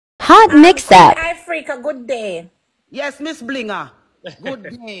hot mix-up. Ifrica, good day. Yes, Miss Blinger. Good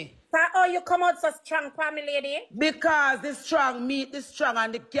day. Oh, you come out so strong, family lady? Because the strong meat is strong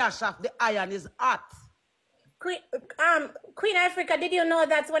and the cash of the iron is hot. Queen Ifrica, did you know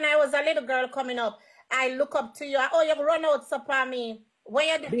that when I was a little girl coming up, I look up to you? Oh, you run out so for me.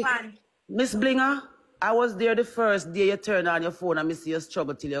 Where you the fan? Miss Blinger, I was there the first day you turn on your phone and I see you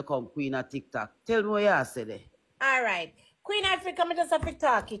struggle till you come Queen at TikTok. Tell me what you said there. All right. Queen Ifrica, me just have to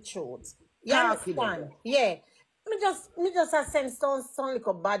talk it truth. You understand? Yeah. Me just a sense some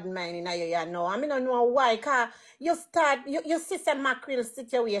little bad mind in you know. I mean, I don't know why. Cause you see some mackerel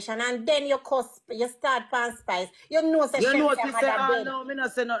situation and then you start pan spice. You know say shenseea no, me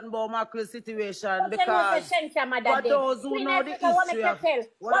not say nothing about mackerel situation because for those who know the history of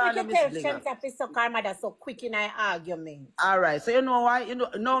what would you tell shenseea to suck her mother so quick in our argument? Alright, so you know why? You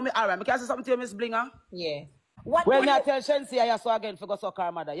know me, alright, me can say something to you, Miss Blinger? Yeah. When I tell shenseea, yes, so again, for go suck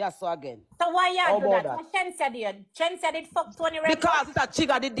her mother, yes, so again. So why you do that? What shenseea did? Shenseea did fuck Tony Red? Because it's a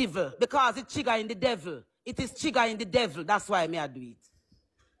chigga the devil. Because it's chigga in the devil. It is chigga in the devil. That's why me I do it.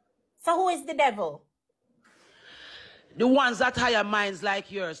 So who is the devil? The ones that hire minds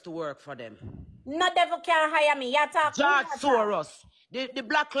like yours to work for them. No devil can hire me. You talk George Soros. The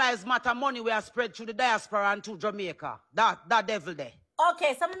Black Lives Matter money we are spread through the diaspora and to Jamaica. That devil there.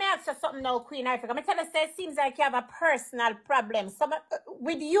 Okay, so let me ask you something now, Queen Ifrica. I tell you, it seems like you have a personal problem. So,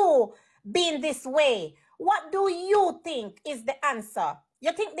 with you being this way, what do you think is the answer?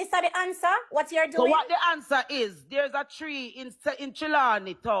 You think this is the answer? What you're doing? So what the answer is, there's a tree in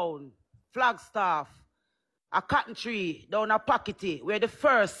Chilani town, Flagstaff, a cotton tree down a Packety, where the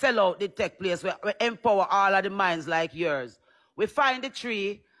first sellout did take place, where we empower all of the minds like yours. We find the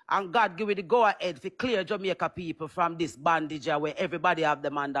tree, and God give it the go-ahead to clear Jamaica people from this bandage where everybody have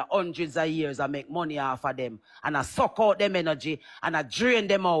them under hundreds of years and make money off of them. And I suck out them energy and I drain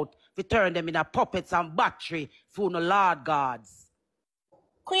them out to turn them into puppets and battery for no Lord gods.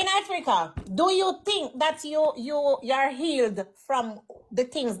 Queen Ifrica, do you think that you're healed from the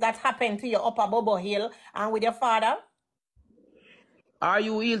things that happened to your upper Bobo Hill and with your father? Are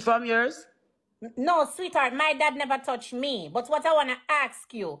you healed from yours? No, sweetheart, my dad never touched me. But what I want to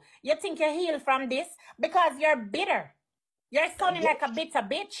ask you, you think you're healed from this? Because you're bitter. You're sounding like a bitter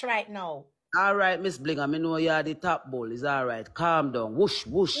bitch right now. All right, Miss Blinger, I know you're the top bull. It's all right. Calm down. Whoosh,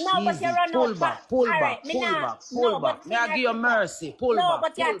 whoosh, no, easy. But you're pull back, pull back, pull back, pull back. May I give you mercy? Pull back, no,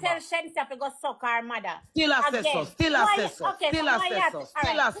 but you tell shenseea to go suck her mother. Still assessor, still assessor, still assessor,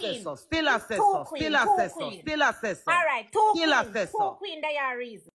 still assessor, still assessor, still assessor, still assessor. All right, two queen, they are reason.